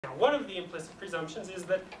Now, one of the implicit presumptions is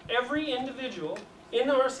that every individual in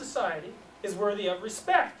our society is worthy of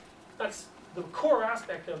respect. That's the core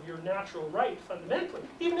aspect of your natural right, fundamentally.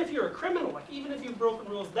 Even if you're a criminal, like even if you've broken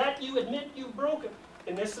rules that you admit you've broken,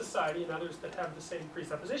 in this society and others that have the same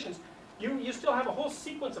presuppositions, you still have a whole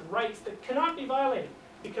sequence of rights that cannot be violated.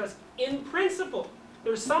 Because in principle,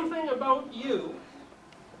 there's something about you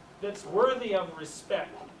that's worthy of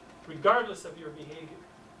respect, regardless of your behavior.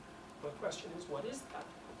 The question is, what is that?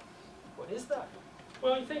 What is that?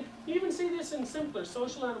 Well, you even see this in simpler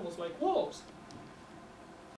social animals like wolves.